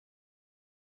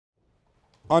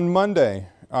On Monday,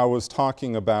 I was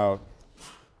talking about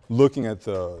looking at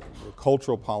the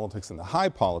cultural politics and the high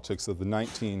politics of the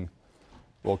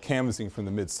canvassing from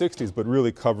the mid-60s, but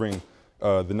really covering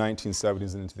the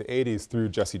 1970s and into the 80s through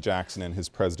Jesse Jackson and his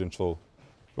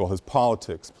his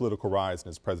politics, political rise, and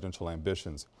his presidential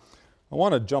ambitions. I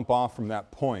want to jump off from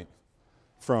that point,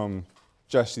 from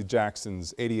Jesse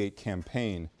Jackson's '88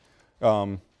 campaign.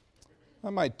 I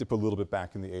might dip a little bit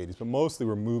back in the 80s, but mostly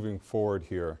we're moving forward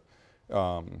here,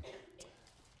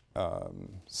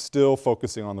 still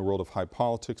focusing on the world of high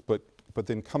politics, but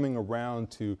then coming around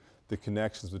to the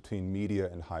connections between media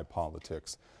and high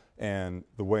politics and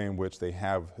the way in which they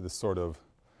have this sort of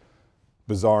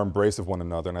bizarre embrace of one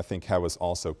another, and I think have us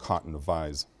also caught in a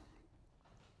vise.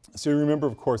 So you remember,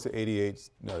 of course, the '88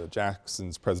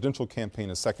 Jackson's presidential campaign,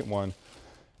 a second one,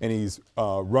 and he's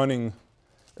running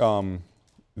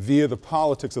via the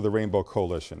politics of the Rainbow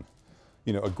Coalition.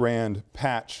 You know, a grand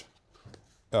patch,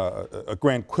 a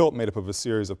grand quilt made up of a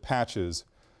series of patches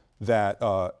that,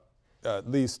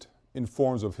 at least in the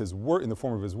form of his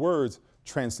words,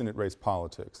 transcendent race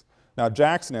politics. Now,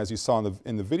 Jackson, as you saw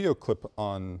in the video clip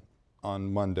on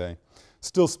Monday,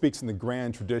 still speaks in the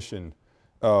grand tradition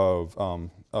of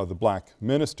the black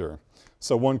minister.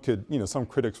 So one could, some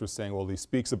critics were saying, well, he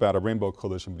speaks about a Rainbow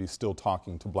Coalition, but he's still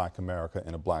talking to black America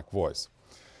in a black voice.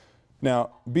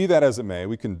 Now, be that as it may,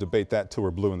 we can debate that till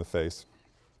we're blue in the face.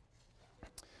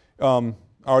 I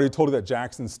already told you that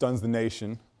Jackson stuns the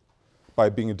nation by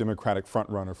being a Democratic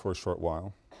frontrunner for a short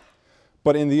while.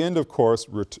 But in the end, of course,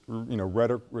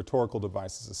 rhetorical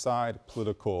devices aside,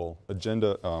 political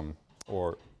agenda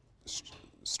or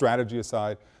strategy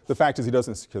aside, the fact is he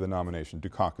doesn't secure the nomination.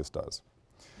 Dukakis does.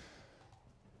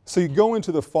 So you go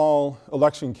into the fall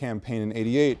election campaign in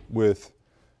 '88 with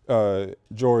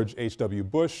George H.W.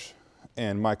 Bush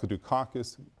and Michael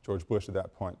Dukakis, George Bush at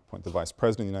that point the Vice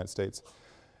President of the United States,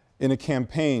 in a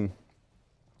campaign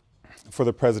for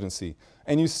the presidency.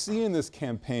 And you see in this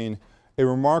campaign a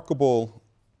remarkable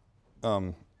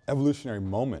evolutionary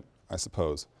moment, I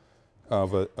suppose,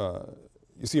 of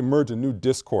you see emerge a new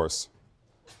discourse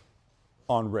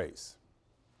on race.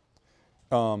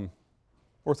 Or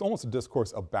it's almost a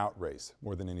discourse about race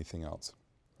more than anything else.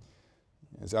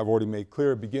 As I've already made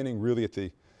clear, beginning really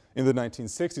in the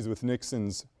 1960s with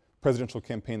Nixon's presidential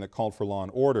campaign that called for law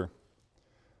and order,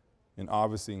 an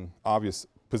obvious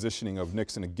positioning of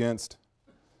Nixon against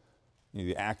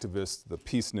the activists, the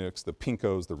peaceniks, the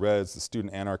pinkos, the reds, the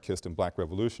student anarchists, and black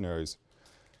revolutionaries.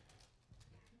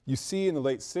 You see in the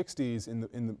late 60s,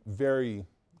 in the very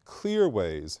clear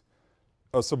ways,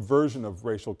 a subversion of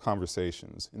racial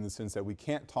conversations in the sense that we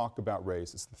can't talk about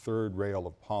race. It's the third rail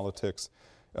of politics.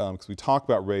 Because we talk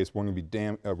about race, we're going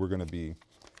to be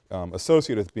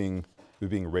associated with being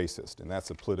racist, and that's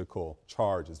a political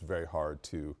charge. It's very hard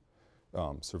to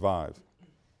survive.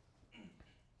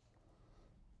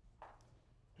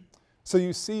 So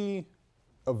you see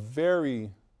a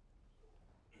very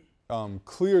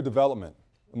clear development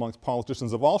amongst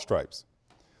politicians of all stripes,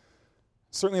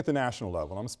 certainly at the national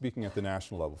level. I'm speaking at the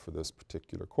national level for this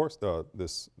particular course,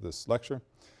 this lecture.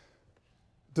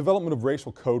 Development of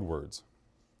racial code words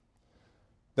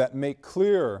that make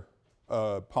clear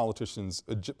politicians'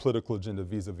 political agenda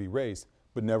vis-a-vis race,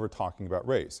 but never talking about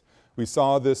race. We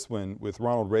saw this with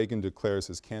Ronald Reagan declares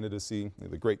his candidacy,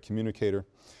 the great communicator,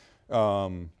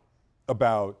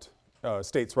 about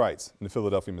states' rights in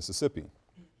Philadelphia, Mississippi.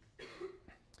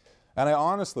 And I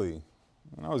honestly,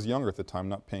 and I was younger at the time,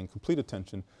 not paying complete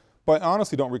attention, but I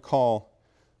honestly don't recall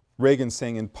Reagan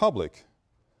saying in public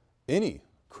any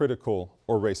critical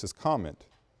or racist comment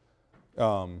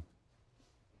that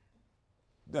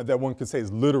one could say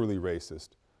is literally racist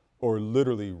or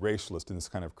literally racialist in this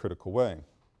kind of critical way.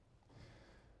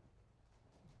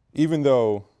 Even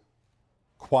though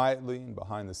quietly and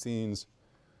behind the scenes,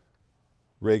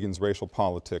 Reagan's racial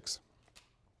politics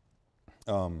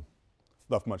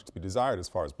left much to be desired as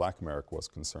far as black America was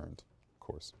concerned, of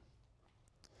course.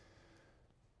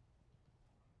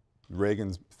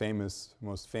 Reagan's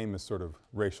most famous sort of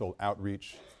racial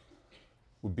outreach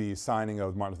would be signing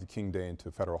of Martin Luther King Day into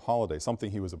a federal holiday, something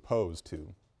he was opposed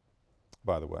to,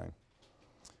 by the way.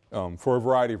 For a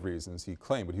variety of reasons, he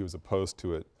claimed, but he was opposed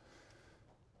to it.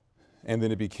 And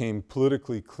then it became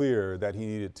politically clear that he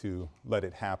needed to let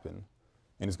it happen,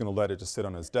 and he's going to let it just sit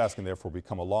on his desk and therefore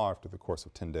become a law after the course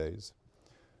of 10 days,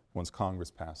 once Congress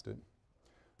passed it.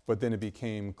 But then it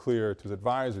became clear to his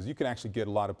advisors, you can actually get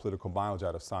a lot of political mileage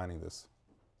out of signing this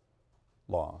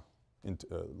law into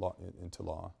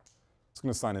law. He's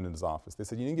going to sign it in his office. They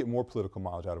said, you can get more political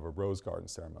mileage out of a Rose Garden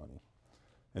ceremony.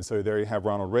 And so there you have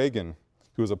Ronald Reagan,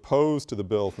 who was opposed to the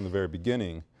bill from the very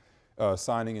beginning,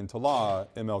 signing into law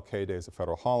MLK Day as a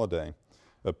federal holiday,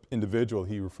 an individual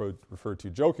he referred to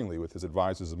jokingly with his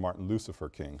advisors as Martin Lucifer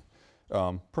King.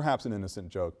 Perhaps an innocent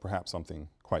joke, perhaps something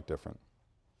quite different.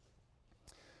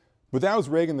 But that was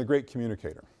Reagan, the great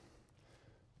communicator.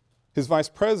 His vice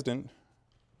president,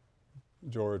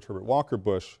 George Herbert Walker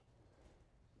Bush,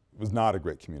 was not a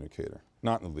great communicator,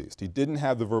 not in the least. He didn't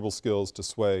have the verbal skills to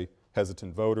sway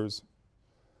hesitant voters.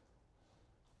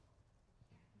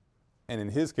 And in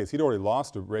his case, he'd already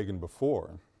lost to Reagan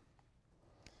before.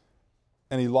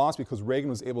 And he lost because Reagan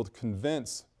was able to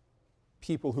convince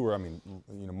people who were,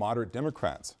 moderate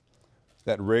Democrats,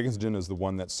 that Reagan's agenda is the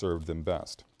one that served them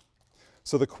best.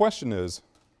 So the question is,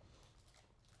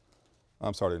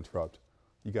 I'm sorry to interrupt.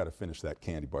 You got to finish that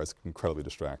candy bar. It's incredibly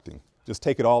distracting. Just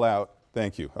take it all out.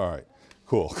 Thank you. All right.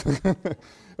 Cool.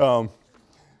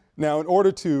 Now, in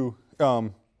order to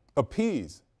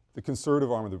appease the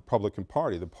conservative arm of the Republican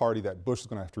Party, the party that Bush is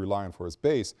going to have to rely on for his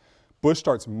base, Bush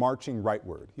starts marching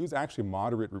rightward. He was actually a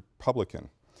moderate Republican.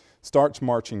 Starts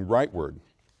marching rightward,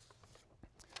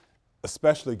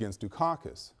 especially against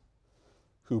Dukakis,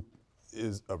 who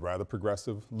is a rather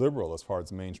progressive liberal as far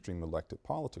as mainstream elected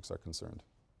politics are concerned.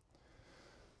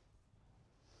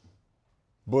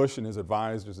 Bush and his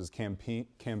advisors, his campaign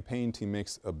team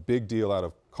makes a big deal out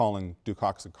of calling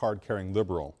Dukakis a card-carrying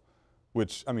liberal,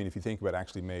 which, if you think about it,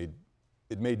 actually made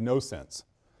no sense.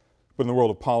 But in the world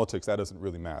of politics, that doesn't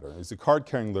really matter. He's a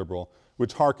card-carrying liberal,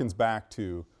 which harkens back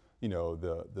to,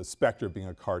 the specter of being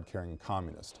a card-carrying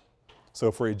communist.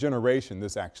 So for a generation,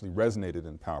 this actually resonated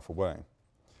in a powerful way.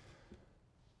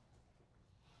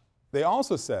 They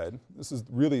also said, this is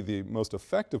really the most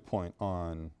effective point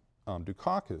on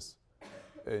Dukakis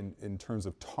in terms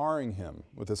of tarring him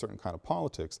with a certain kind of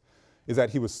politics, is that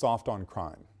he was soft on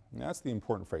crime. And that's the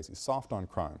important phrase, he's soft on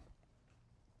crime.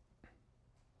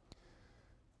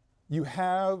 You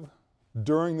have,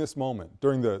 during this moment,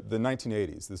 during the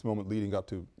 1980s, this moment leading up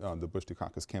to the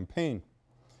Bush-Dukakis campaign,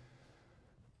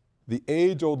 the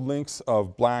age-old links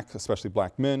of especially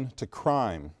black men, to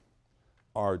crime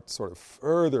are sort of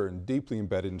further and deeply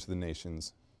embedded into the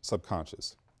nation's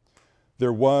subconscious.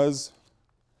 There was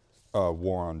a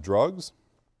war on drugs,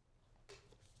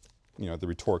 the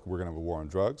rhetoric, we're going to have a war on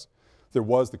drugs. There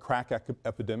was the crack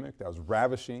epidemic that was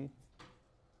ravaging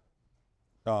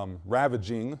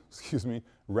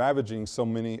so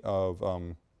many of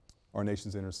our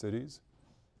nation's inner cities.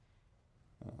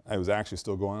 It was actually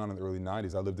still going on in the early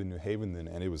 90s. I lived in New Haven then,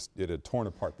 and it had torn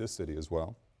apart this city as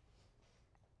well.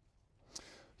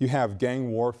 You have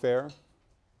gang warfare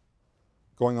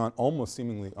going on almost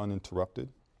seemingly uninterrupted.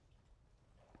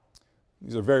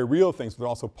 These are very real things, but they're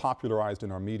also popularized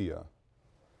in our media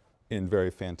in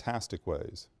very fantastic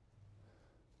ways.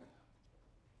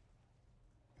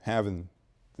 In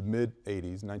the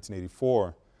mid-80s,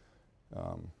 1984,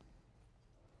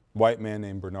 white man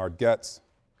named Bernard Goetz,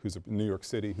 who's in New York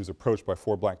City, who's approached by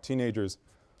 4 black teenagers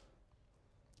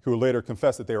who later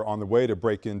confessed that they were on the way to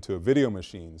break into video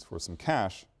machines for some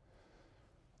cash.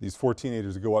 These 4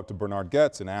 teenagers go up to Bernard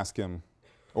Goetz and ask him,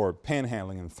 or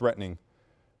panhandling and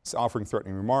offering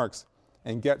threatening remarks,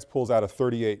 and Goetz pulls out a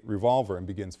 .38 revolver and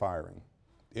begins firing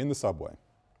in the subway,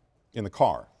 in the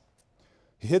car.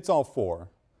 He hits all 4,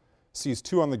 sees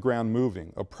 2 on the ground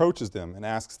moving, approaches them and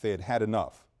asks if they had had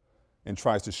enough, and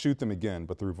tries to shoot them again,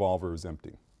 but the revolver is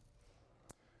empty.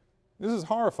 This is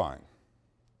horrifying.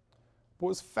 What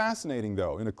was fascinating,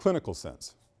 though, in a clinical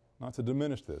sense, not to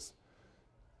diminish this,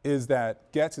 is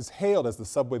that Goetz is hailed as the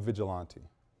subway vigilante.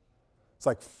 It's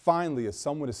like finally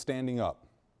someone is standing up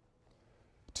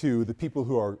to the people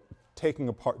who are taking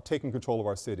control of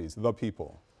our cities, the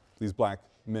people, these black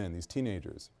men, these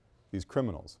teenagers, these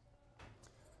criminals.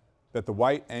 That the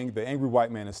angry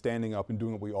white man is standing up and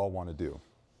doing what we all want to do.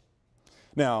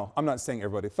 Now, I'm not saying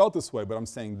everybody felt this way, but I'm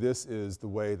saying this is the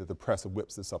way that the press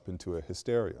whips this up into a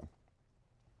hysteria.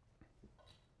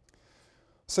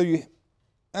 So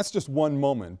that's just one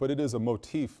moment, but it is a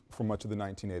motif for much of the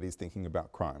 1980s thinking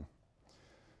about crime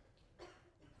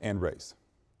and race.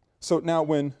 So now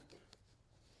when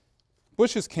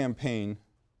Bush's campaign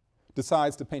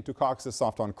decides to paint Dukakis as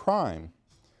soft on crime,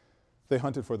 they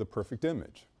hunted for the perfect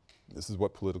image. This is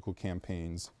what political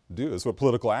campaigns do. This is what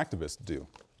political activists do.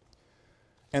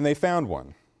 And they found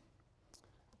one.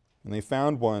 And they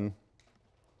found one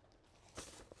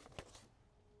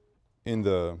in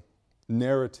the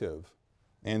narrative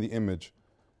and the image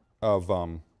of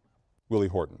Willie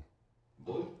Horton.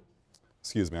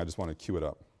 Excuse me, I just want to cue it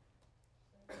up.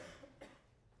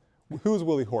 Who's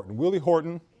Willie Horton? Willie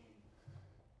Horton,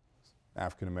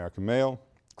 African-American male,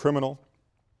 criminal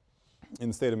in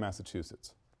the state of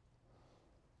Massachusetts.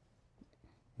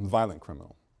 Violent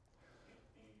criminal.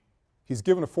 He's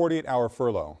given a 48-hour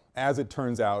furlough, as it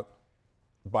turns out,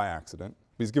 by accident.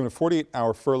 He's given a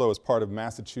 48-hour furlough as part of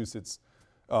Massachusetts'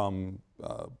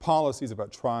 policies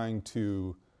about trying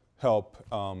to help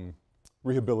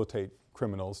rehabilitate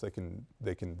criminals.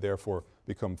 They can therefore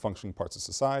become functioning parts of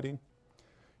society.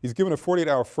 He's given a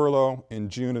 48-hour furlough in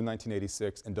June of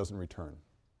 1986 and doesn't return.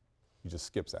 He just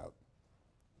skips out.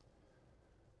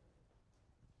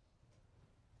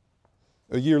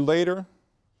 A year later,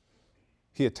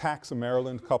 he attacks a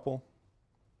Maryland couple,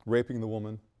 raping the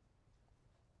woman,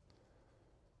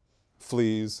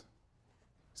 flees,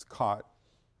 he's caught.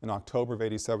 In October of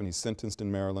 '87, he's sentenced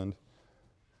in Maryland,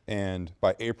 and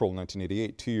by April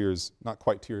 1988, 2 years, not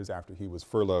quite 2 years after he was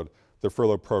furloughed, the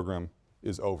furlough program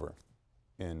is over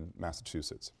in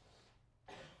Massachusetts.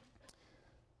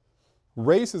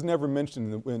 Race is never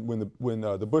mentioned when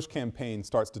the Bush campaign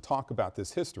starts to talk about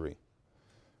this history.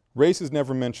 Race is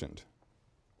never mentioned,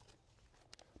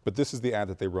 but this is the ad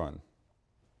that they run.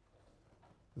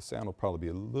 The sound will probably be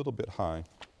a little bit high.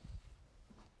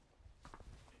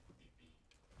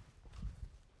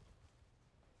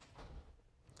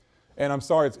 And I'm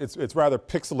sorry, it's rather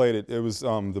pixelated. It was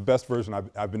the best version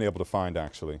I've been able to find,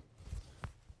 actually.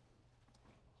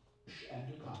 And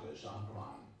Dukakis on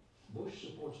crime. Bush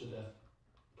supports the death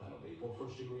penalty for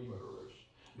first-degree murderers.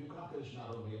 Dukakis not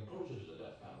only opposes the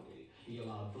death penalty, he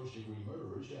allowed first-degree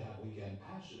murderers to have weekend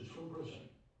passes from prison.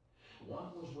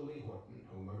 One was Willie Horton,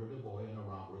 who murdered a boy in a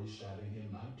robbery, stabbing him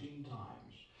 19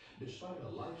 times. Despite a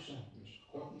life sentence,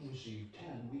 Horton received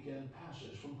 10 weekend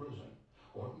passes from prison.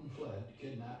 Horton fled,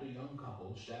 kidnapped a young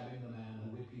couple, stabbing the man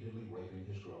and repeatedly raping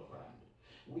his girlfriend.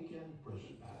 Weekend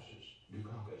prison passes.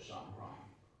 Dukakis on crime.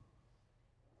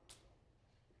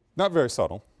 Not very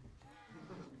subtle.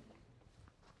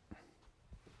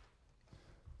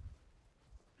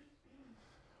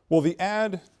 Well, the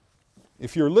ad,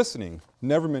 if you're listening,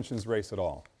 never mentions race at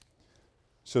all.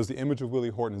 Shows the image of Willie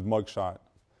Horton's mugshot,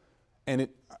 and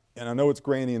I know it's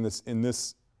grainy in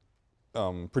this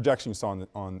projection you saw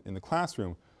in the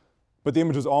classroom, but the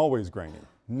image was always grainy,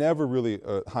 never really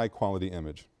a high-quality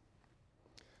image.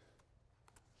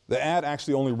 The ad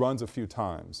actually only runs a few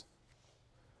times.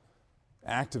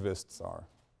 Activists are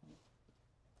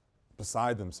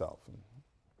beside themselves,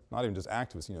 not even just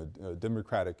activists,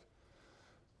 Democratic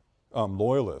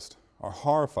loyalists are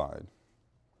horrified.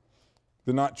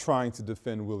 They're not trying to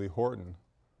defend Willie Horton,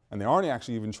 and they aren't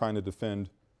actually even trying to defend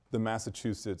the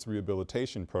Massachusetts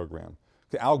rehabilitation program.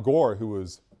 Al Gore,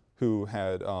 who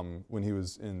had, when he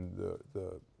was in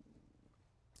the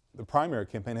primary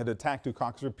campaign, had attacked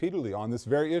Dukakis repeatedly on this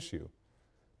very issue,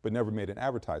 but never made an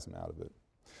advertisement out of it.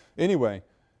 Anyway,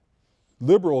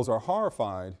 liberals are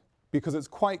horrified because it's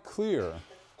quite clear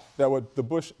that what the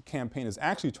Bush campaign is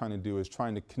actually trying to do is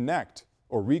trying to connect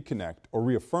or reconnect or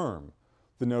reaffirm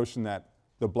the notion that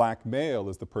the black male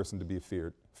is the person to be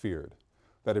feared.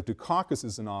 That if Dukakis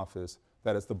is in office,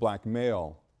 that it's the black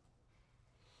male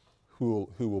who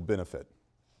will benefit.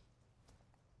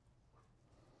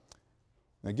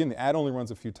 And again, the ad only runs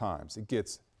a few times. It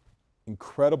gets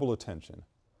incredible attention.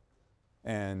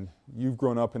 And you've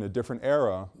grown up in a different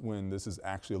era when this is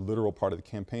actually a literal part of the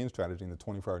campaign strategy in the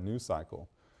 24-hour news cycle.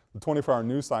 The 24-hour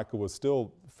news cycle was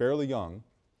still fairly young,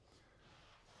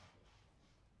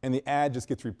 and the ad just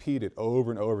gets repeated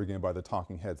over and over again by the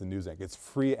talking heads, the news anchor. It's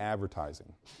free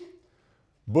advertising.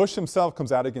 Bush himself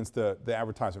comes out against the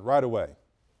advertisement right away,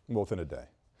 within a day.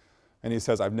 And he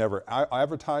says, I've never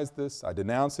advertised this, I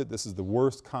denounce it, this is the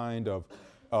worst kind of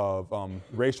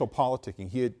racial politicking.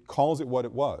 He calls it what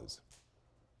it was.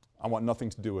 I want nothing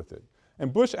to do with it.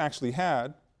 And Bush actually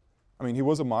had, he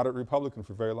was a moderate Republican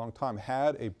for a very long time,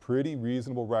 had a pretty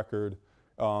reasonable record,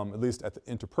 at least at the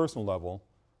interpersonal level,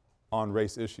 on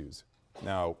race issues.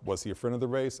 Now, was he a friend of the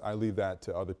race? I leave that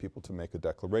to other people to make a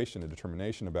declaration, a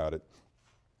determination about it.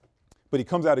 But he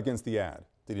comes out against the ad.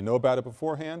 Did he know about it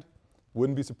beforehand?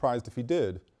 Wouldn't be surprised if he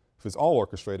did, if it's all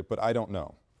orchestrated, but I don't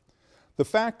know. The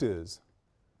fact is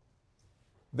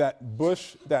that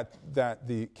Bush, that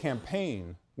the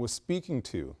campaign was speaking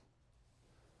to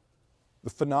the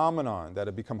phenomenon that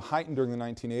had become heightened during the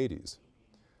 1980s,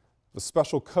 the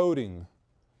special coding,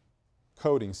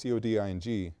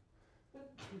 C-O-D-I-N-G,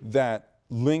 that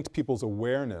linked people's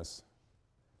awareness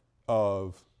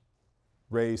of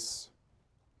race,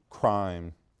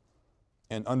 crime,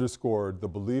 and underscored the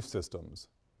belief systems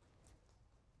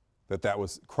that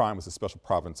crime was a special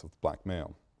province of the black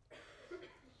male.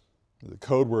 The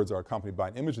code words are accompanied by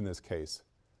an image in this case.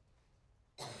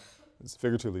 It's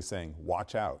figuratively saying,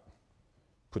 watch out.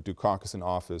 Put Dukakis in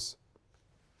office,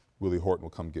 Willie Horton will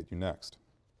come get you next.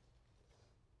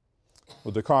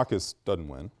 Well, Dukakis doesn't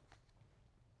win.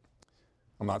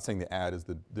 I'm not saying the ad is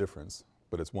the difference,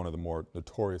 but it's one of the more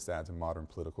notorious ads in modern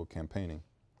political campaigning.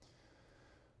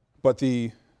 But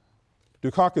the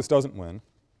Dukakis doesn't win.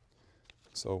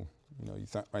 So, you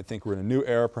know, I think we're in a new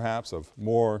era perhaps of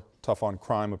more tough on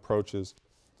crime approaches.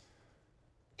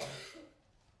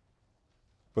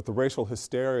 But the racial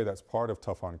hysteria that's part of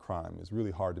tough on crime is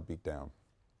really hard to beat down.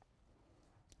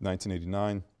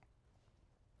 1989,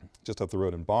 just up the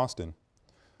road in Boston,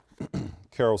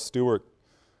 Carol Stewart,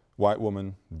 white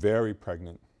woman, very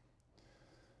pregnant,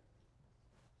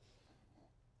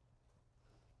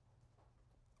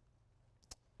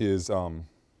 is on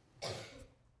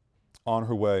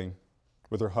her way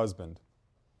with her husband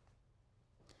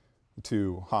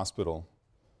to hospital,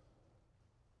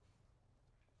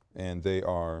 and they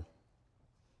are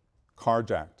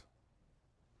carjacked.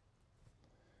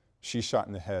 She's shot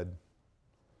in the head,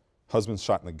 husband's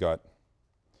shot in the gut.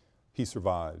 He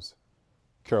survives.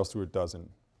 Carol Stewart doesn't.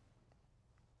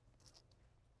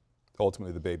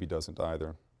 Ultimately, the baby doesn't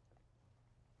either.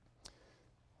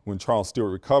 When Charles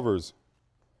Stewart recovers,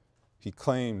 he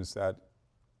claims that,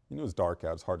 you know, it was dark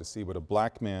out, it's hard to see, but a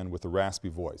black man with a raspy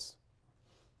voice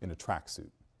in a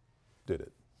tracksuit did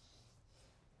it.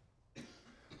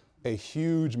 A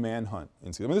huge manhunt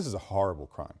ensues. I mean, this is a horrible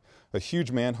crime. A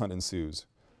huge manhunt ensues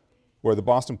where the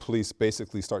Boston police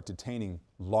basically start detaining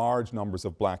large numbers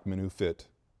of black men who fit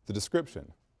the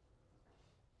description.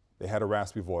 They had a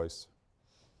raspy voice.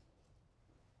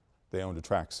 They owned a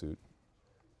tracksuit.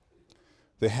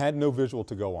 They had no visual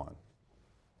to go on.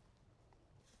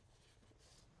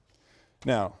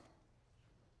 Now,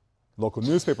 local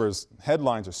newspapers'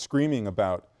 headlines are screaming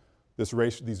about these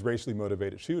racially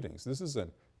motivated shootings. This is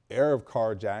an era of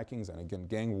carjackings and, again,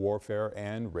 gang warfare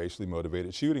and racially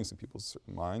motivated shootings in people's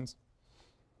minds.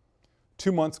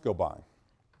 2 months go by.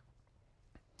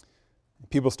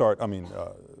 People start,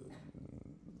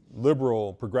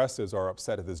 liberal progressives are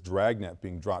upset at this dragnet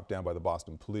being dropped down by the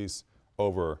Boston police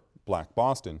over Black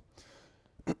Boston.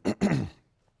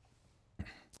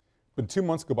 But 2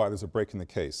 months go by, there's a break in the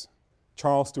case.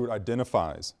 Charles Stewart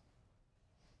identifies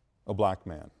a black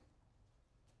man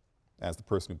as the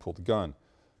person who pulled the gun.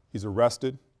 He's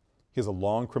arrested. He has a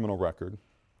long criminal record,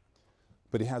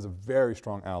 but he has a very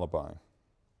strong alibi.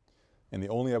 And the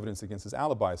only evidence against his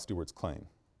alibi is Stewart's claim.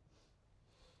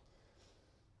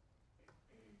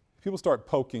 People start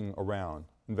poking around,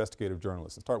 investigative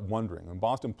journalists, and start wondering. And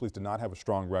Boston police did not have a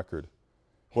strong record.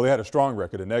 Well, they had a strong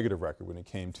record, a negative record when it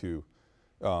came to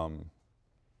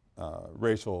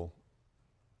racial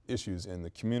issues in the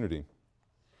community.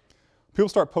 People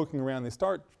start poking around, they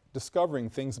start discovering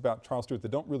things about Charles Stewart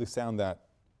that don't really sound that,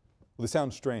 well, they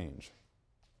sound strange.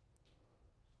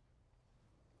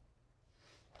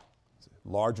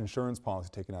 Large insurance policy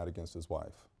taken out against his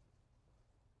wife,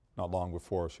 not long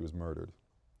before she was murdered.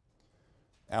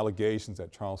 Allegations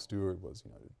that Charles Stewart was,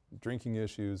 drinking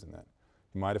issues and that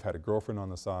he might have had a girlfriend on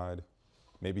the side.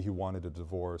 Maybe he wanted a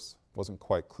divorce, wasn't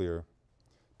quite clear.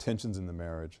 Tensions in the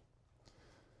marriage.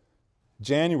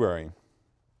 January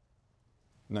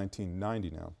 1990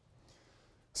 now,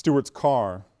 Stewart's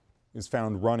car is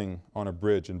found running on a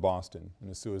bridge in Boston and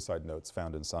a suicide note's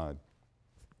found inside.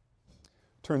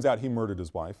 Turns out he murdered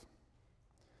his wife.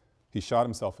 He shot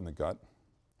himself in the gut.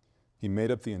 He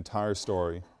made up the entire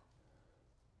story.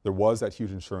 There was that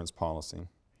huge insurance policy.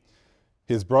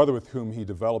 His brother, with whom he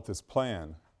developed this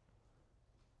plan,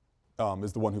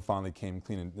 is the one who finally came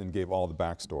clean and gave all the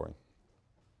backstory.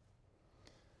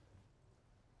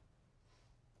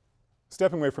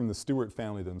 Stepping away from the Stewart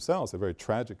family themselves, a very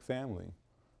tragic family,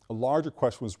 a larger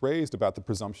question was raised about the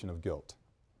presumption of guilt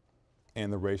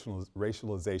and the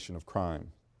racialization of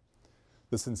crime,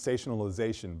 the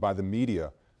sensationalization by the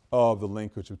media of the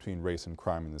linkage between race and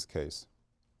crime in this case.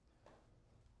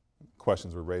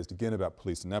 Questions were raised again about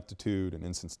police ineptitude and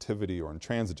insensitivity or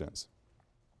intransigence.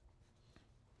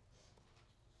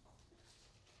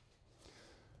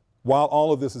 While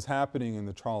all of this is happening in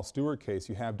the Charles Stewart case,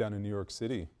 you have down in New York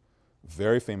City a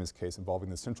very famous case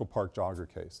involving the Central Park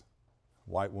jogger case.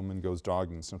 A white woman goes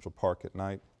jogging in Central Park at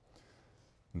night.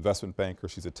 Investment banker,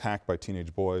 she's attacked by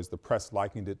teenage boys. The press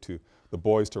likened it to the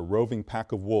boys to a roving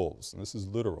pack of wolves. And this is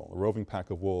literal, a roving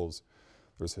pack of wolves.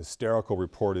 There's hysterical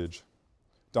reportage.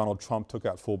 Donald Trump took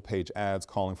out full-page ads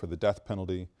calling for the death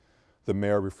penalty. The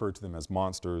mayor referred to them as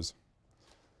monsters.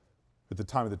 At the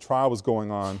time of the trial was going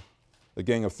on, a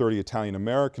gang of 30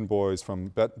 Italian-American boys from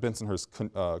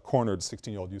Bensonhurst cornered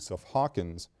 16-year-old Yusuf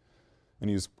Hawkins in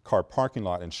his car parking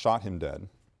lot and shot him dead.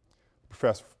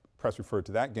 The press referred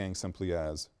to that gang simply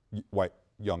as white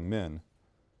young men,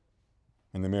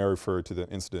 and the mayor referred to the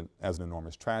incident as an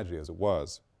enormous tragedy, as it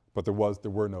was. But there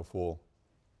were no full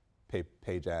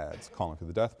page ads calling for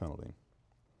the death penalty.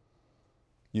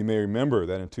 You may remember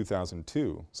that in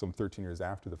 2002, some 13 years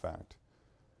after the fact,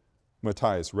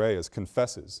 Matthias Reyes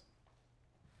confesses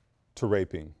to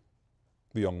raping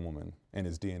the young woman and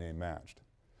his DNA matched.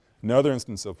 Another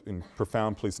instance of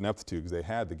profound police ineptitude, because they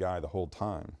had the guy the whole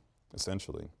time,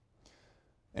 essentially.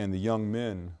 And the young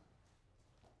men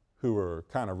who were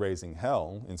kind of raising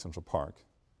hell in Central Park,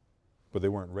 but they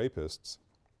weren't rapists,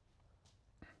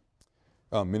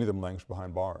 many of them languished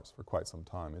behind bars for quite some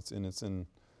time.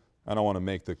 I don't want to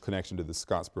make the connection to the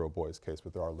Scottsboro Boys case,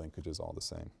 but there are linkages all the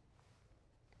same.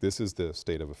 This is the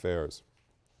state of affairs.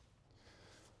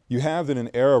 You have in an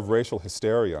era of racial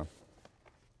hysteria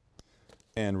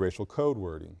and racial code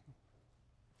wording.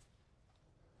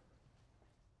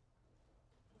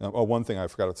 One thing I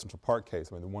forgot about the Central Park case,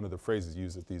 I mean, one of the phrases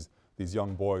used is these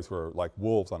young boys who are like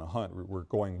wolves on a hunt were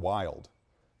going wild.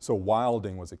 So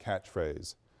wilding was a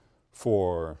catchphrase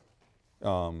for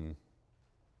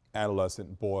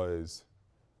adolescent boys,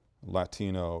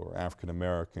 Latino or African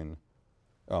American,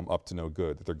 up to no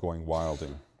good, that they're going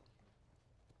wilding.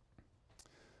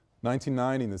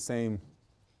 1990, in the same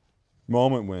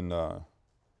moment when,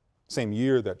 same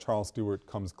year that Charles Stewart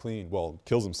comes clean, well,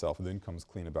 kills himself and then comes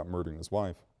clean about murdering his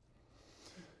wife,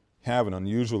 have an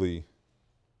unusually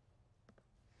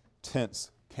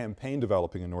tense campaign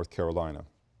developing in North Carolina.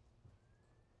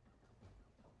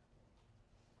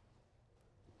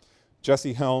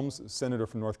 Jesse Helms, senator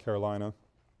from North Carolina,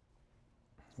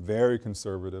 very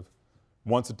conservative,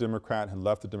 once a Democrat, had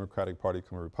left the Democratic Party,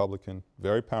 become a Republican,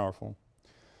 very powerful.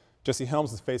 Jesse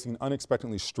Helms is facing an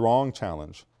unexpectedly strong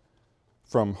challenge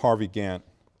from Harvey Gantt,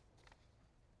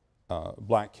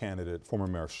 black candidate, former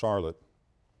mayor of Charlotte.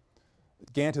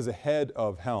 Gantt is ahead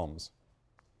of Helms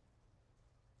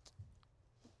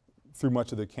through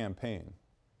much of the campaign.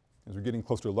 As we're getting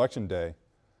close to Election Day,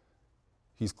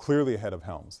 he's clearly ahead of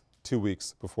Helms 2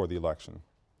 weeks before the election.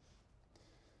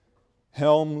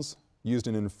 Helms used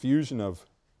an infusion of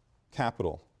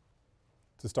capital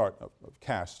to start, of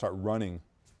cash, to start running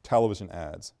television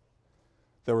ads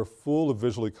that were full of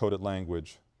visually coded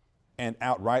language and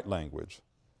outright language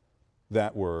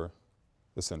that were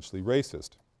essentially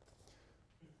racist.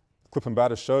 The clip I'm about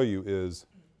to show you is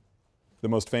the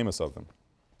most famous of them.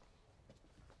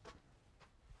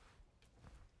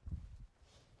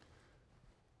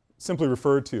 Simply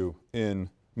referred to in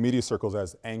media circles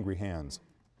as angry hands.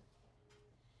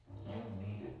 You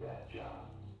needed that job.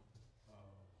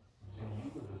 And you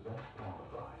were the best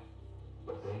qualified.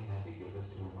 But they had to give it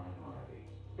to a minority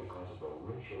because of a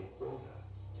racial quota.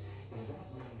 Is that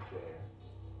really fair?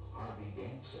 Harvey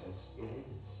Gantt says it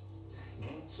is.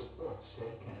 Gantt supports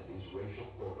Ted Kennedy's racial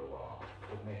quota law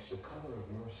that makes the color of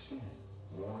your skin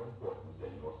more important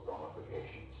than your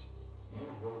qualifications. You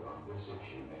vote on this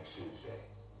issue next Tuesday.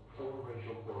 For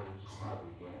racial quotas,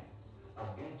 Harvey Gantt.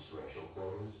 Against racial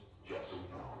quotas, Jesse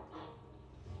Helms.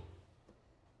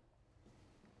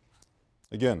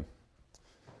 Again,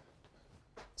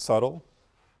 subtle?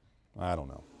 I don't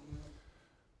know.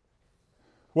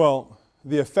 Well,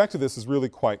 the effect of this is really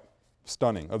quite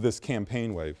stunning, of this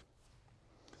campaign wave.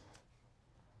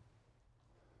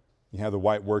 You have the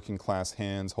white working class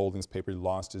hands holding this paper, he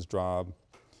lost his job.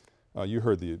 You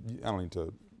heard I don't need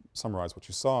to summarize what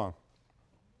you saw.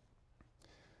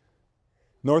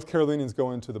 North Carolinians go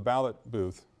into the ballot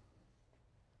booth,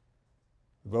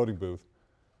 the voting booth,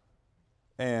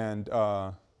 and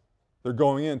they're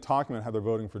going in talking about how they're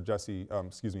voting for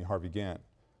Harvey Gantt.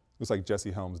 Looks like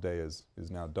Jesse Helms' day is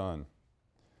now done.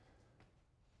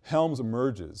 Helms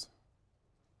emerges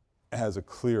as a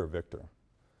clear victor.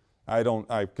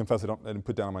 I confess I didn't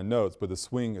put down in my notes, but the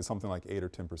swing is something like 8 or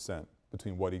 10%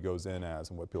 between what he goes in as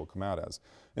and what people come out as.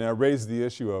 And it raises the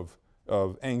issue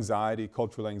of anxiety,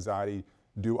 cultural anxiety.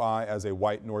 Do I, as a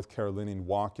white North Carolinian,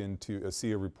 walk into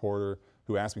see a reporter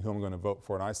who asks me who I'm going to vote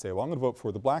for, and I say, well, I'm going to vote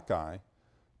for the black guy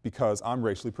because I'm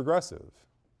racially progressive.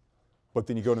 But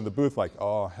then you go into the booth like,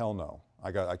 oh, hell no,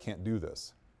 I can't do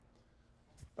this.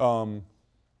 Or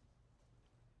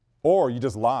you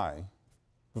just lie,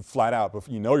 flat out, but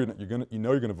you know you're going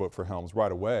to vote for Helms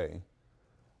right away,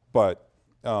 but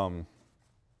you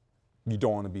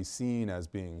don't want to be seen as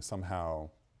being somehow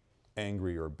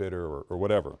angry or bitter or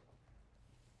whatever.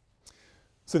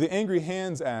 So the Angry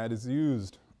Hands ad is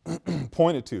used,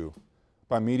 pointed to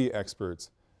by media experts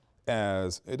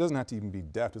as, it doesn't have to even be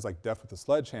deft, it's like deft with a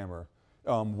sledgehammer,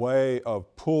 way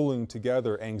of pulling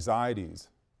together anxieties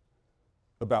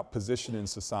about position in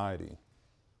society,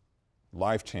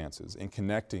 life chances, and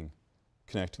connecting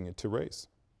it to race.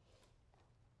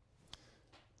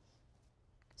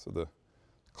 So the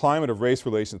climate of race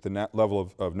relations at the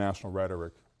level of national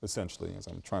rhetoric essentially, as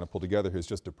I'm trying to pull together here, is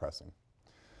just depressing.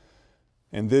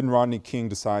 And then Rodney King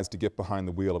decides to get behind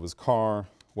the wheel of his car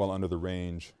while under a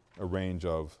range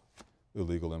of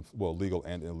legal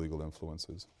and illegal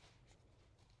influences.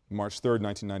 March 3rd,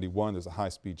 1991, there's a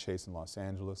high-speed chase in Los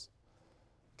Angeles.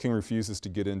 King refuses to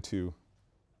get into,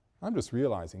 I'm just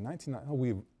realizing,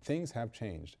 things have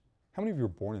changed. How many of you were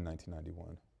born in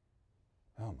 1991?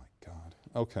 Oh my God,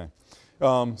 okay.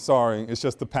 Sorry, it's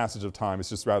just the passage of time. It's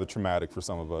just rather traumatic for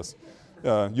some of us.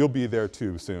 You'll be there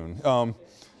too soon.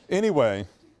 Anyway,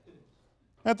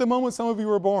 at the moment some of you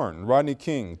were born, Rodney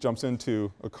King jumps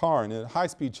into a car and a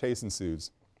high-speed chase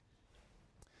ensues.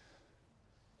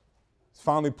 He's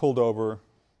finally pulled over,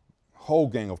 a whole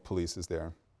gang of police is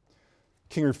there.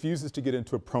 King refuses to get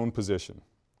into a prone position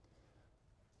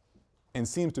and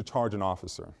seems to charge an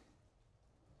officer.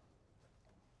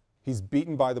 He's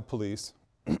beaten by the police,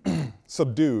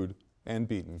 subdued and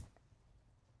beaten,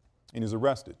 and he's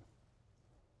arrested.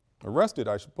 Arrested,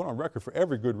 I should put on record, for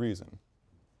every good reason.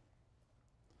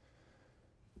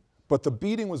 But the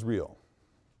beating was real.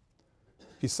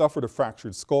 He suffered a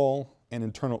fractured skull and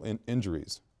internal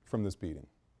injuries from this beating.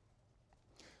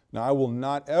 Now, I will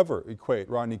not ever equate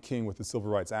Rodney King with a civil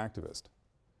rights activist,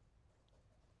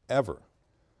 ever.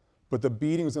 But the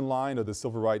beating was in line of the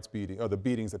civil rights beating, or the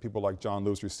beatings that people like John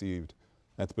Lewis received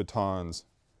at the batons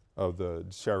of the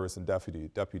sheriffs and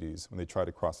deputies when they tried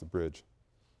to cross the bridge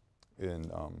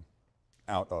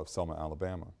out of Selma,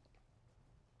 Alabama.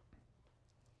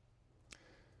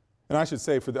 And I should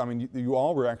say, you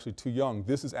all were actually too young.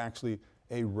 This is actually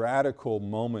a radical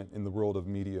moment in the world of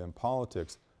media and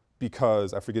politics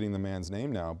because, I'm forgetting the man's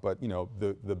name now, but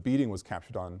the beating was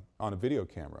captured on a video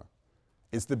camera.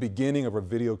 It's the beginning of a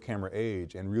video camera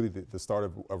age and really the start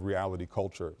of reality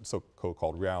culture,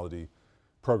 so-called reality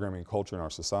programming culture in our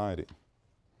society.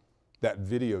 That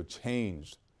video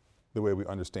changed the way we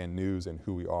understand news and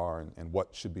who we are and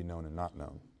what should be known and not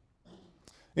known.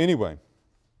 Anyway,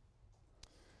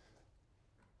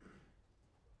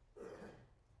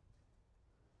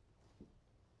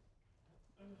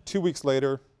 two weeks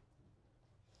later,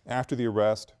 after the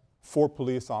arrest, 4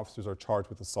 police officers are charged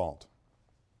with assault.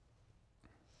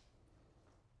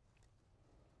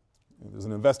 There's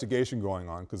an investigation going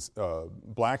on because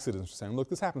black citizens are saying, look,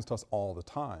 this happens to us all the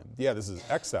time. Yeah, this is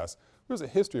excess. There's a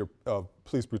history of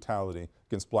police brutality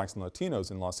against blacks and Latinos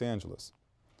in Los Angeles.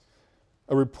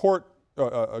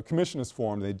 A commission is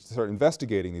formed, and they start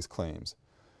investigating these claims,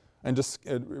 and just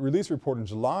released a report in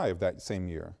July of that same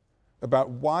year about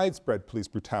widespread police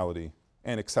brutality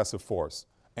and excessive force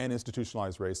and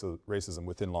institutionalized racism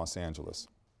within Los Angeles.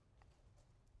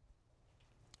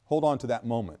 Hold on to that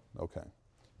moment, okay.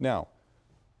 Now,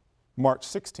 March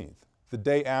 16th, the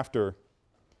day after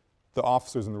the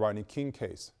officers in the Rodney King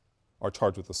case are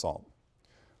charged with assault,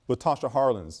 Latasha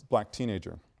Harlins, black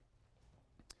teenager,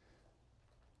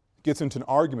 gets into an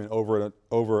argument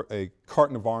over a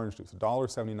carton of orange juice,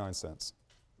 $1.79.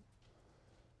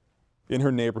 In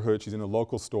her neighborhood, she's in a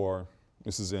local store.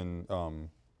 This is in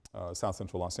South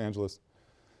Central Los Angeles,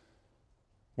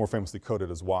 more famously coded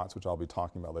as Watts, which I'll be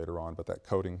talking about later on, but that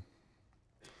coding.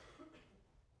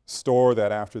 Store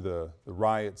that after the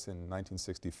riots in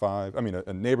 1965,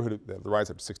 a neighborhood, the riots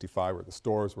after 65 where the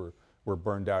stores were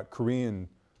burned out, Koreans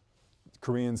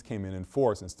came in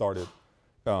force and started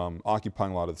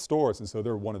occupying a lot of the stores, and so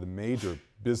they're one of the major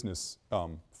business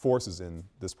forces in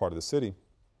this part of the city.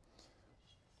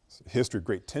 It's a history of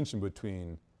great tension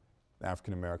between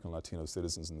African American and Latino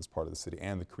citizens in this part of the city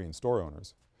and the Korean store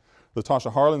owners.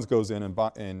 Latasha Harlins goes in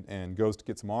and goes to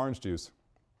get some orange juice,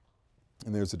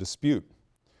 and there's a dispute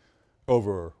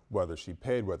over whether she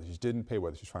paid, whether she didn't pay,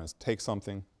 whether she's trying to take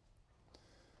something.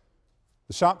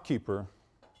 The shopkeeper,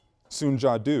 Soon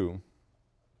Ja-do,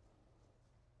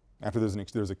 after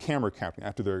there's a camera capturing,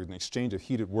 after there's an exchange of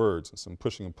heated words and some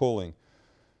pushing and pulling,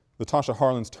 Latasha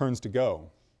Harlins turns to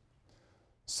go.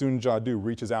 Soon Ja-do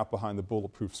reaches out behind the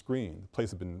bulletproof screen. The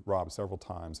place had been robbed several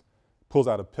times, pulls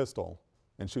out a pistol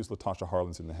and shoots Latasha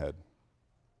Harlins in the head,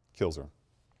 kills her.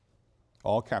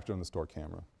 All captured on the store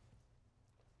camera.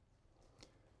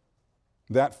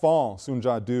 That fall, Soon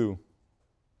Ja-do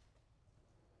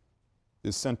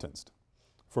is sentenced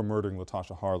for murdering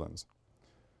Latasha Harlins.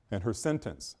 And her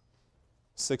sentence,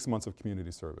 6 months of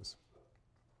community service.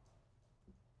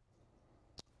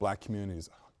 Black community is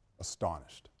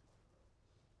astonished.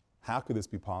 How could this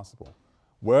be possible?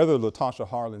 Whether Latasha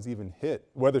Harlins even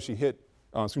whether she hit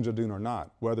Soon Ja-do or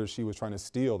not, whether she was trying to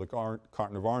steal the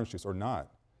carton of orange juice or not,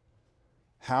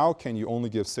 how can you only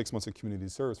give 6 months of community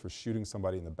service for shooting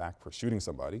somebody in the back,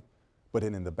 but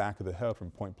in the back of the head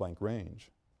from point blank range?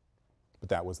 But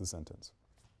that was the sentence.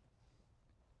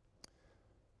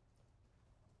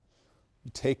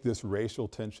 You take this racial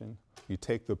tension, you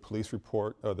take the police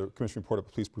report, the commission report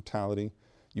of police brutality,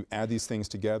 you add these things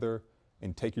together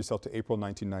and take yourself to April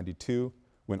 1992,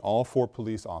 when all 4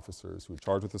 police officers who were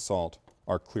charged with assault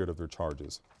are cleared of their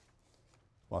charges.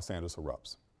 Los Angeles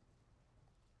erupts.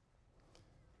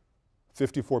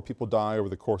 54 people die over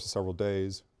the course of several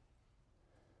days.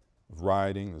 There's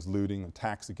rioting, there's looting,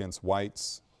 attacks against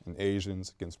whites and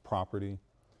Asians, against property.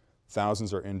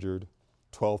 Thousands are injured,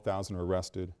 12,000 are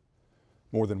arrested,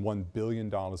 more than $1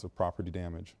 billion of property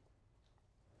damage.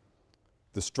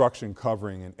 Destruction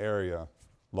covering an area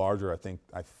larger, I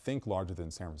think larger than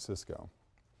San Francisco,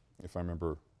 if I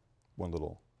remember one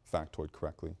little factoid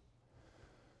correctly.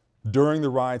 During the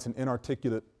riots, an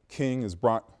inarticulate king is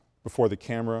brought before the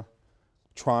camera,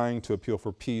 trying to appeal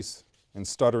for peace and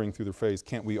stuttering through the phrase,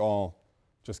 "Can't we all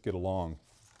just get along?"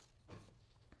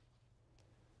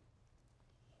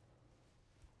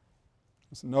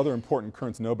 There's another important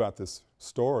current to know about this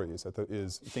story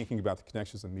is thinking about the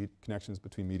connections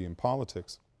between media and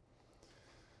politics.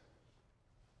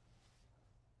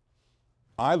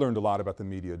 I learned a lot about the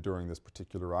media during this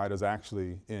particular ride. I was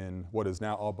actually in what is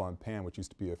now Au Bon Pain, which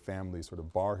used to be a family sort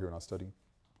of bar here, and I was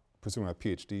pursuing my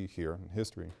PhD here in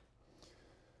history.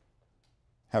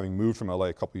 Having moved from LA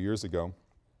a couple of years ago,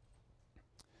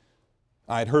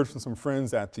 I had heard from some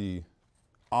friends that the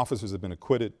officers had been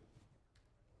acquitted,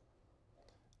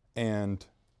 and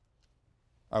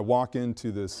I walk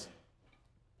into this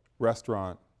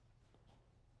restaurant,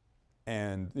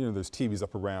 and there's TVs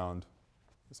up around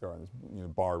this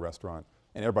bar restaurant,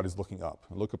 and everybody's looking up.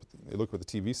 They look at the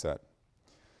TV set,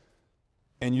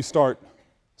 and you start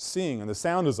seeing, and the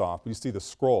sound is off, but you see the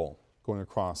scroll going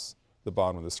across the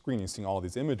bottom of the screen. You're seeing all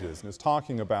these images, and it's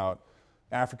talking about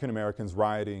African Americans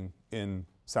rioting in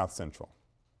South Central,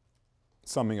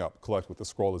 summing up, collect what the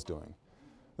scroll is doing.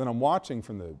 Then I'm watching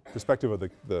from the perspective of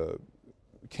the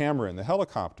camera in the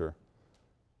helicopter,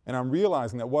 and I'm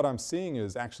realizing that what I'm seeing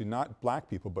is actually not black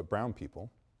people, but brown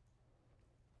people.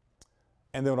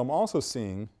 And then what I'm also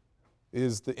seeing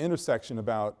is the intersection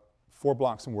about 4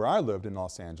 blocks from where I lived in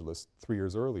Los Angeles 3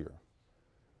 years earlier.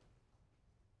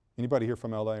 Anybody here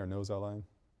from LA or knows LA?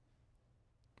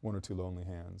 1 or 2 lonely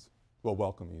hands. Well,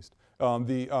 welcome East.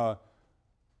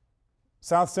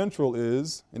 South Central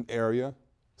is an area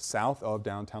south of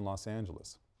downtown Los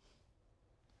Angeles,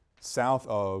 south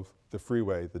of the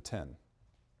freeway, the 10.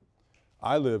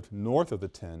 I lived north of the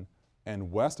 10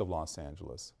 and west of Los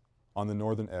Angeles on the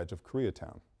northern edge of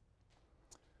Koreatown,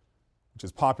 which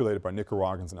is populated by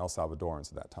Nicaraguans and El Salvadorans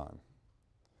at that time.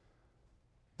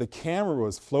 The camera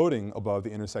was floating above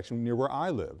the intersection near where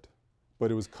I lived, but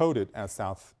it was coded as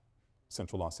South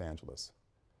Central Los Angeles.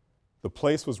 The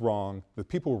place was wrong, the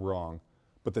people were wrong,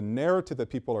 but the narrative that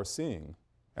people are seeing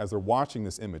as they're watching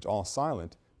this image, all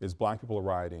silent, is black people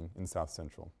rioting in South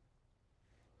Central.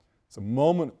 It's a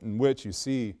moment in which you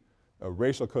see a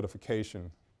racial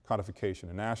codification,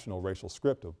 a national racial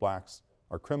script of blacks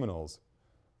are criminals,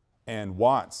 and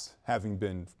Watts having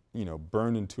been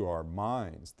burned into our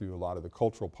minds through a lot of the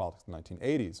cultural politics of the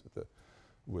 1980s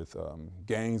with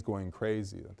gangs going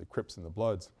crazy, the Crips and the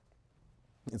Bloods.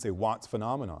 It's a Watts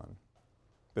phenomenon,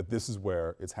 that this is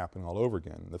where it's happening all over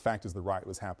again. The fact is the riot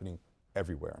was happening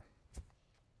everywhere.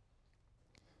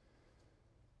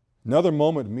 Another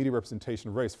moment of media representation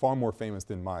of race, far more famous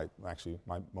than my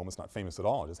moment's not famous at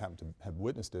all, I just happen to have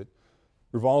witnessed it,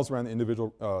 revolves around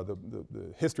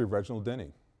the history of Reginald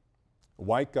Denny. A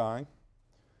white guy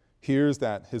hears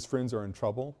that his friends are in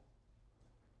trouble,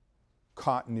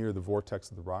 caught near the vortex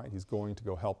of the riot. He's going to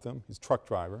go help them. He's a truck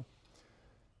driver.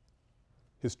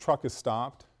 His truck is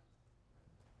stopped,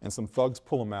 and some thugs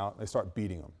pull him out. They start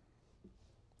beating him,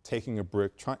 taking a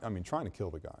brick, trying to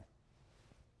kill the guy.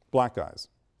 Black guys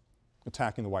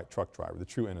attacking the white truck driver, the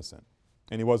true innocent.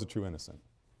 And he was a true innocent.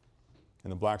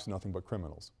 And the blacks are nothing but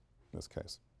criminals in this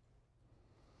case.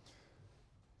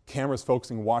 Cameras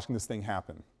focusing, watching this thing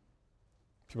happen.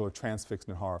 People are transfixed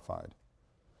and horrified.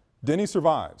 Denny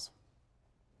survives.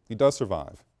 He does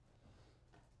survive.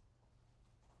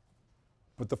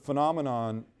 But the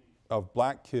phenomenon of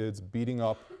black kids beating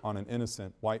up on an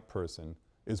innocent white person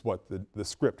is what the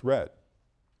script read.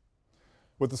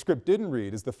 What the script didn't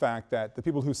read is the fact that the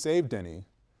people who saved Denny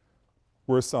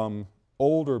were some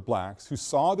older blacks who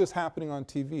saw this happening on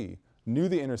TV, knew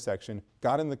the intersection,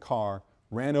 got in the car,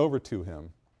 ran over to him,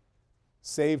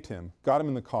 saved him, got him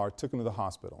in the car, took him to the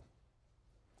hospital.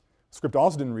 The script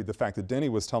also didn't read the fact that Denny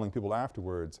was telling people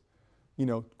afterwards,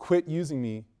 quit using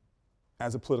me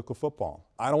as a political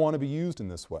football. I don't want to be used in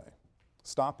this way.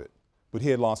 Stop it. But he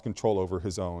had lost control over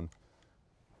his own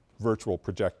virtual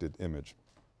projected image.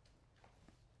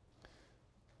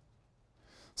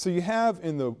 So you have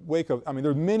in the wake of, I mean,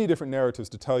 there are many different narratives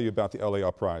to tell you about the LA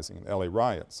uprising and the LA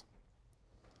riots.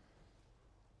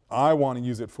 I want to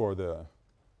use it for the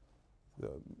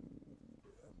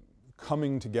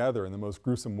coming together in the most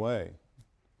gruesome way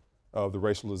of the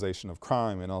racialization of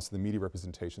crime and also the media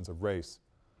representations of race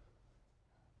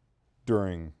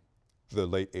during the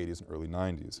late 80s and early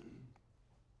 90s.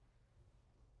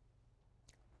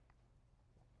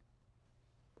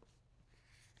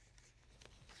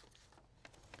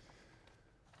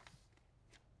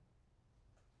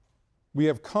 We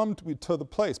have come to the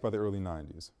place by the early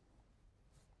 90s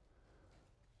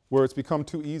where it's become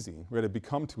too easy, where it had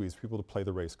become too easy for people to play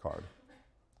the race card,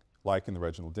 like in the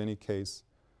Reginald Denny case,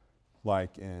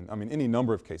 like in, I mean, any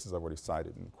number of cases I've already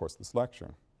cited in the course of this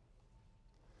lecture.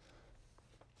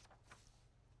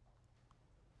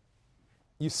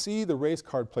 You see the race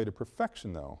card played to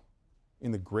perfection, though,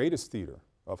 in the greatest theater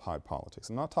of high politics.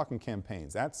 I'm not talking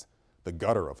campaigns. That's the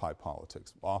gutter of high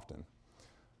politics, often.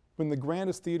 But in the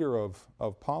grandest theater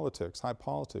of politics, high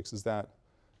politics, is that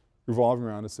revolving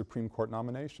around a Supreme Court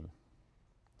nomination.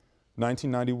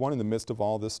 1991, in the midst of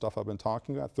all this stuff I've been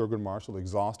talking about, Thurgood Marshall,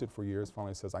 exhausted for years,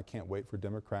 finally says, I can't wait for a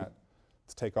Democrat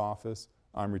to take office.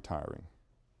 I'm retiring.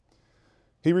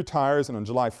 He retires, and on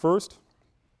July 1st,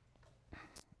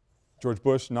 George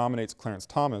Bush nominates Clarence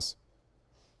Thomas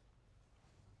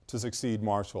to succeed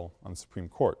Marshall on the Supreme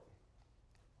Court.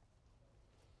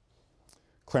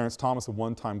 Clarence Thomas, a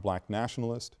one-time black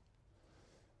nationalist.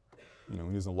 You know,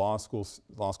 when he was a law school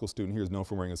student, he was known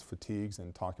for wearing his fatigues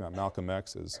and talking about Malcolm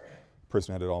X as a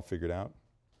person who had it all figured out.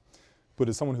 But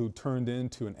as someone who turned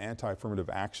into an anti-affirmative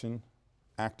action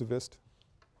activist,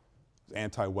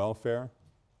 anti-welfare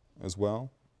as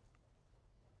well,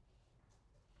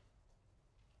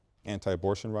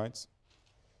 anti-abortion rights.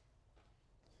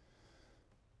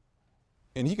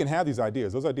 And he can have these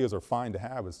ideas. Those ideas are fine to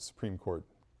have as a Supreme Court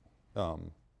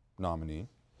nominee.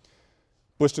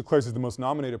 Bush declares he's the most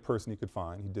nominated person he could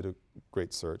find. He did a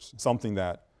great search, something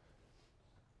that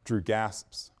drew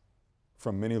gasps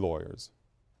from many lawyers,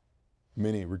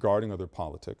 many regarding other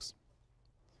politics.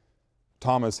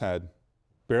 Thomas had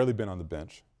barely been on the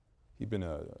bench. He'd been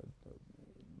a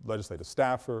legislative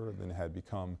staffer, then had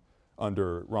become,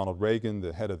 under Ronald Reagan,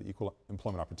 the head of the Equal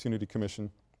Employment Opportunity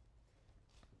Commission.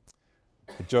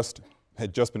 Had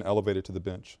just been elevated to the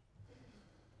bench.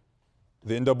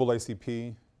 The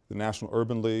NAACP, the National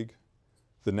Urban League,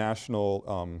 the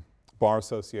National Bar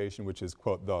Association, which is,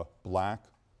 quote, the black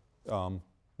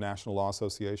National Law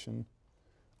Association,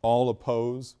 all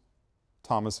oppose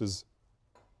Thomas's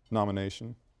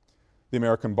nomination. The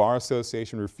American Bar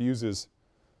Association refuses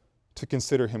to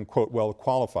consider him, quote, well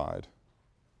qualified,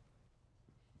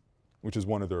 which is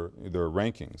one of their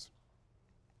rankings.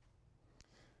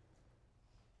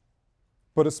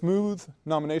 But a smooth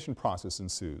nomination process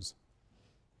ensues.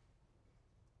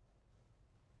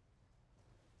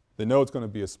 They know it's going to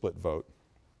be a split vote.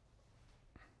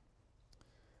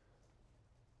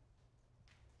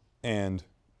 And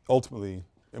ultimately,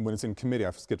 and when it's in committee,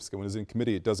 I skipped a step, when it's in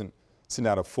committee, it doesn't send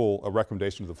out a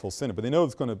recommendation to the full Senate, but they know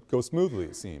it's going to go smoothly,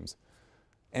 it seems.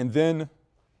 And then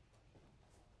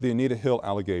the Anita Hill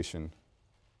allegation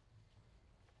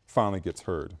finally gets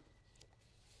heard.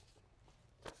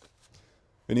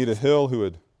 Anita Hill, who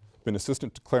had been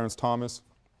assistant to Clarence Thomas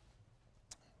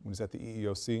when he was at the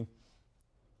EEOC,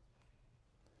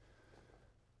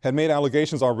 had made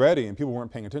allegations already, and people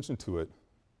weren't paying attention to it,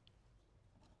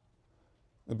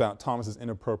 about Thomas's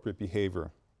inappropriate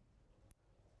behavior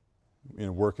in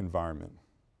a work environment.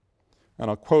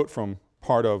 And I'll quote from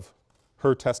part of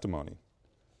her testimony.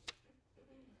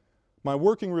 My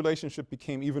working relationship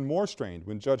became even more strained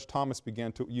when Judge Thomas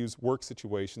began to use work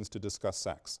situations to discuss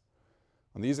sex.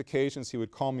 On these occasions, he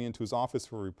would call me into his office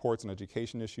for reports on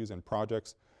education issues and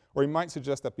projects, or he might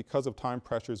suggest that because of time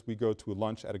pressures, we go to a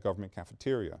lunch at a government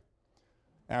cafeteria.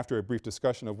 After a brief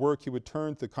discussion of work, he would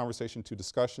turn the conversation to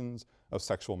discussions of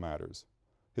sexual matters.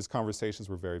 His conversations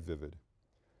were very vivid.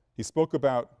 He spoke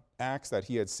about acts that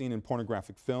he had seen in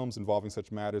pornographic films involving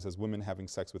such matters as women having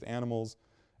sex with animals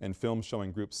and films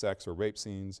showing group sex or rape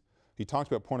scenes. He talked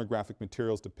about pornographic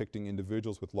materials depicting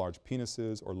individuals with large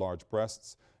penises or large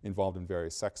breasts involved in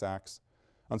various sex acts.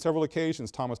 On several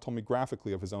occasions, Thomas told me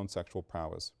graphically of his own sexual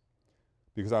prowess.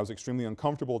 Because I was extremely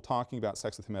uncomfortable talking about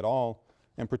sex with him at all,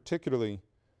 and particularly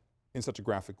in such a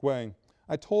graphic way,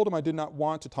 I told him I did not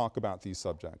want to talk about these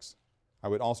subjects. I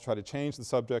would also try to change the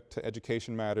subject to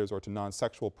education matters or to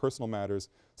non-sexual personal matters,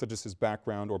 such as his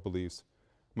background or beliefs.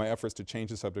 My efforts to change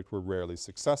the subject were rarely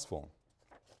successful.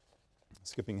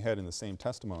 Skipping ahead in the same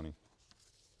testimony.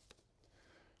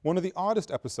 One of the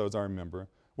oddest episodes I remember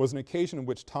was an occasion in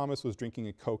which Thomas was drinking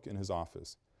a Coke in his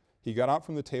office. He got up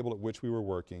from the table at which we were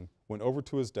working, went over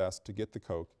to his desk to get the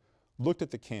Coke, looked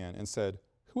at the can and said,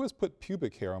 "Who has put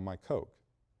pubic hair on my Coke?"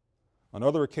 On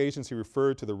other occasions, he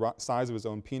referred to the size of his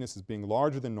own penis as being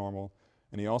larger than normal,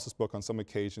 and he also spoke on some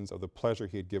occasions of the pleasure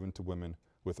he had given to women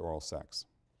with oral sex.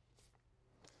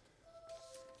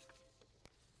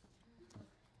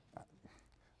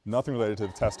 Nothing related to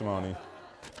the testimony.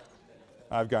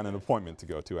 I've got an appointment to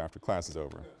go to after class is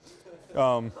over.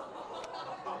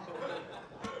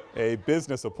 A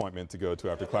business appointment to go to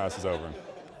after class is over.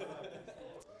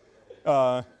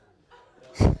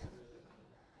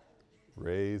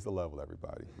 Raise the level,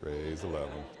 everybody. Raise the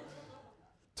level.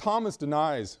 Thomas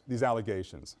denies these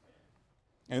allegations.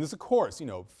 And this, of course,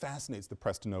 fascinates the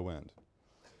press to no end.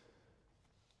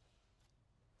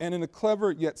 And in a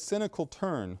clever yet cynical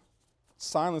turn,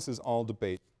 silences all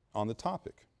debate on the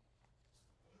topic.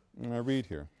 And I read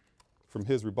here from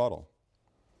his rebuttal.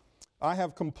 "I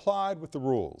have complied with the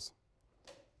rules.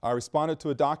 I responded to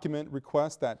a document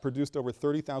request that produced over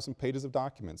 30,000 pages of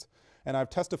documents, and I've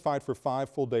testified for 5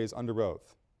 full days under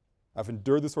oath. I've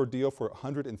endured this ordeal for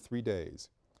 103 days.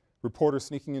 Reporters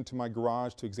sneaking into my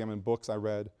garage to examine books I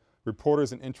read,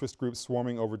 reporters and interest groups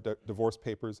swarming over divorce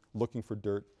papers looking for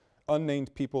dirt,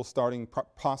 unnamed people starting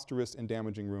preposterous and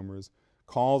damaging rumors,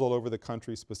 calls all over the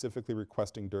country specifically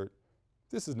requesting dirt.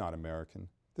 This is not American.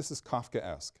 This is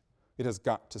Kafkaesque. It has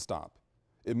got to stop.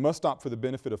 It must stop for the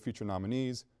benefit of future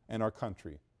nominees and our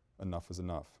country. Enough is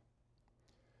enough.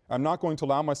 I'm not going to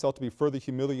allow myself to be further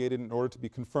humiliated in order to be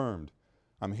confirmed.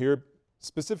 I'm here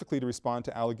specifically to respond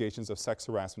to allegations of sex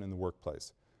harassment in the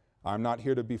workplace. I'm not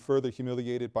here to be further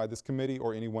humiliated by this committee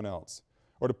or anyone else,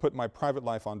 or to put my private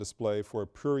life on display for a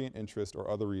prurient interest or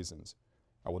other reasons.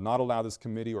 I will not allow this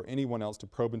committee or anyone else to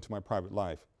probe into my private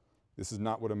life. This is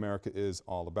not what America is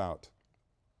all about.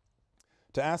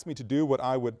 To ask me to do what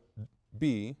I would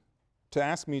be, to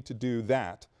ask me to do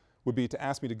that would be to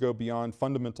ask me to go beyond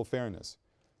fundamental fairness.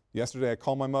 Yesterday I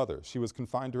called my mother. She was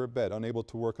confined to her bed, unable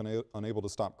to work, unable to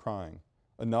stop crying.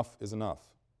 Enough is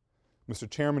enough. Mr.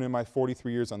 Chairman, in my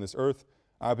 43 years on this earth,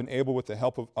 I've been able, with the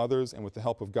help of others and with the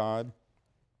help of God,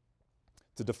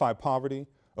 to defy poverty,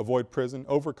 avoid prison,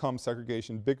 overcome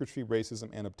segregation, bigotry, racism,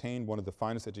 and obtain one of the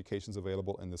finest educations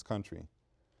available in this country.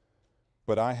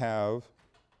 But I have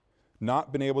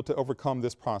not been able to overcome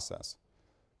this process.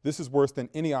 This is worse than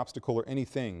any obstacle or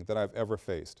anything that I've ever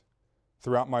faced.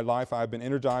 Throughout my life, I have been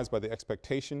energized by the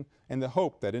expectation and the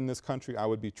hope that in this country I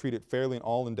would be treated fairly in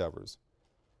all endeavors.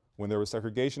 When there was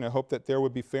segregation, I hoped that there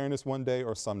would be fairness one day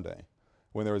or someday.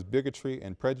 When there was bigotry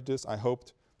and prejudice, I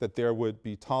hoped that there would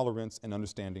be tolerance and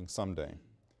understanding someday.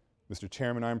 Mr.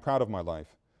 Chairman, I am proud of my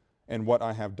life and what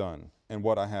I have done and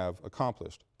what I have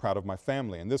accomplished. Proud of my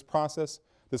family. And this process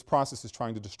is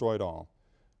trying to destroy it all.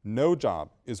 No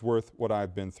job is worth what I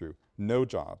have been through. No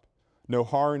job. No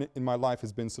horror in my life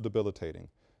has been so debilitating.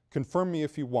 Confirm me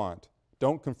if you want.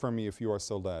 Don't confirm me if you are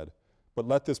so led. But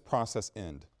let this process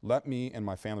end. Let me and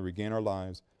my family regain our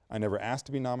lives. I never asked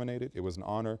to be nominated. It was an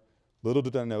honor. Little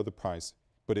did I know the price,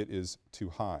 but it is too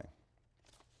high.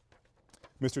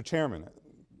 Mr. Chairman,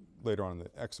 later on in the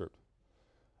excerpt,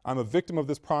 I'm a victim of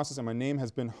this process and my name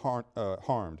has been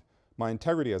harmed. My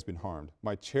integrity has been harmed.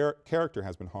 My character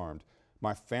has been harmed.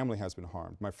 My family has been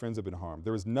harmed. My friends have been harmed.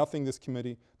 There is nothing this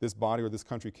committee, this body, or this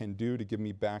country can do to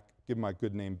give my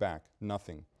good name back.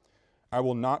 Nothing. I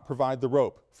will not provide the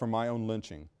rope for my own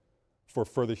lynching for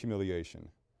further humiliation.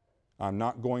 I'm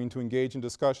not going to engage in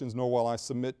discussions, nor will I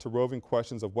submit to roving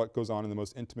questions of what goes on in the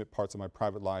most intimate parts of my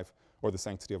private life or the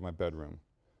sanctity of my bedroom.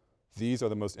 These are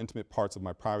the most intimate parts of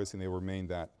my privacy, and they remain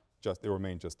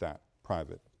just that,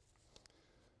 private.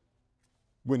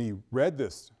 When he read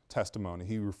this testimony,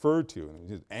 he referred to, and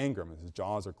his anger, his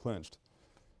jaws are clenched,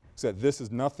 said, "This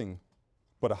is nothing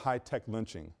but a high-tech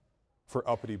lynching for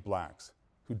uppity blacks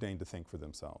who deign to think for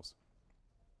themselves."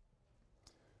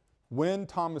 When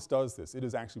Thomas does this, it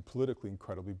is actually politically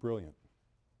incredibly brilliant.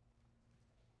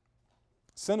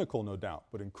 Cynical, no doubt,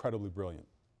 but incredibly brilliant.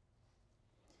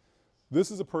 This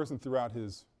is a person throughout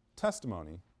his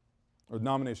testimony or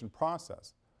nomination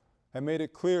process had made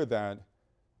it clear that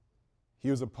he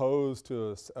was opposed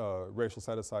to racial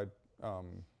set-aside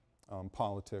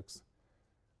politics,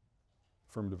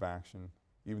 affirmative action,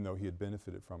 even though he had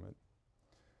benefited from it.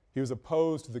 He was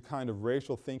opposed to the kind of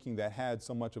racial thinking that had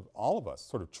so much of all of us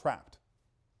sort of trapped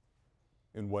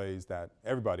in ways that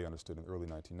everybody understood in the early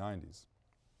 1990s.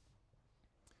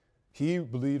 He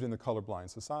believed in the colorblind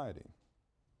society.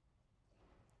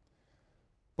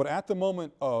 But at the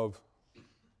moment of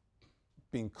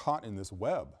being caught in this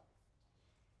web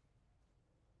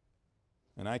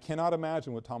And I cannot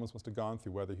imagine what Thomas must have gone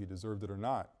through, whether he deserved it or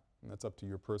not, and that's up to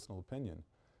your personal opinion.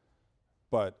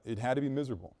 But it had to be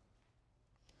miserable.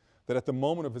 That at the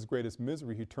moment of his greatest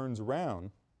misery, he turns around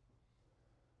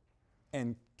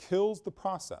and kills the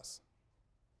process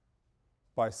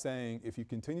by saying, if you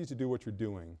continue to do what you're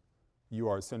doing, you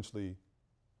are essentially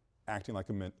acting like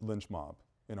a lynch mob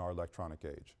in our electronic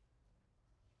age.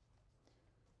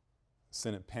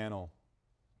 Senate panel,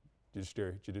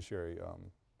 Judiciary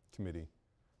Committee,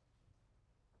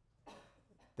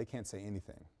 they can't say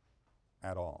anything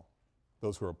at all,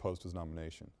 those who are opposed to his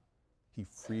nomination. He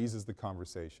freezes the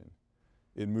conversation.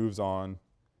 It moves on,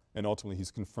 and ultimately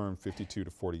he's confirmed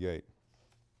 52-48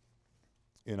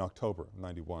 in October of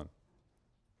 '91.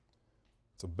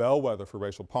 It's a bellwether for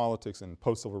racial politics in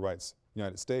post-civil rights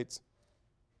United States.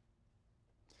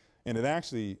 And it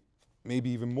actually may be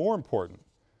even more important,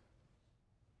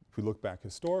 if we look back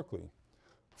historically,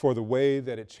 for the way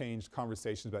that it changed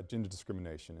conversations about gender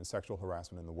discrimination and sexual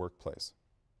harassment in the workplace.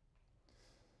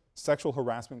 Sexual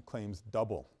harassment claims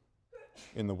double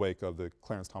in the wake of the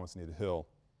Clarence Thomas, Anita Hill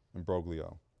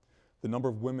imbroglio. The number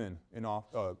of women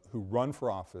who run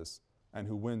for office and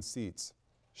who win seats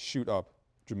shoot up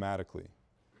dramatically.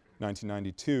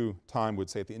 1992, Time would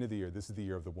say at the end of the year, this is the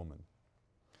year of the woman.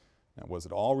 Now, was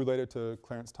it all related to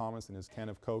Clarence Thomas and his can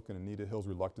of Coke and Anita Hill's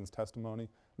reluctance testimony? I'm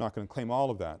not going to claim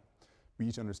all of that. We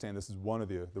need to understand this is one of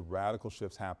the radical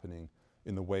shifts happening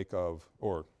in the wake of,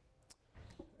 or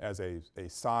as a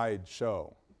side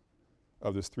show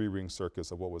of this three-ring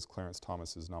circus of what was Clarence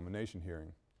Thomas's nomination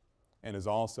hearing, and is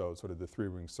also sort of the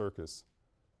three-ring circus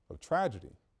of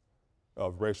tragedy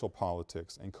of racial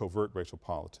politics and covert racial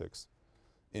politics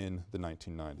in the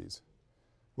 1990s.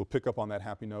 We'll pick up on that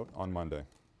happy note on Monday.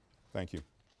 Thank you.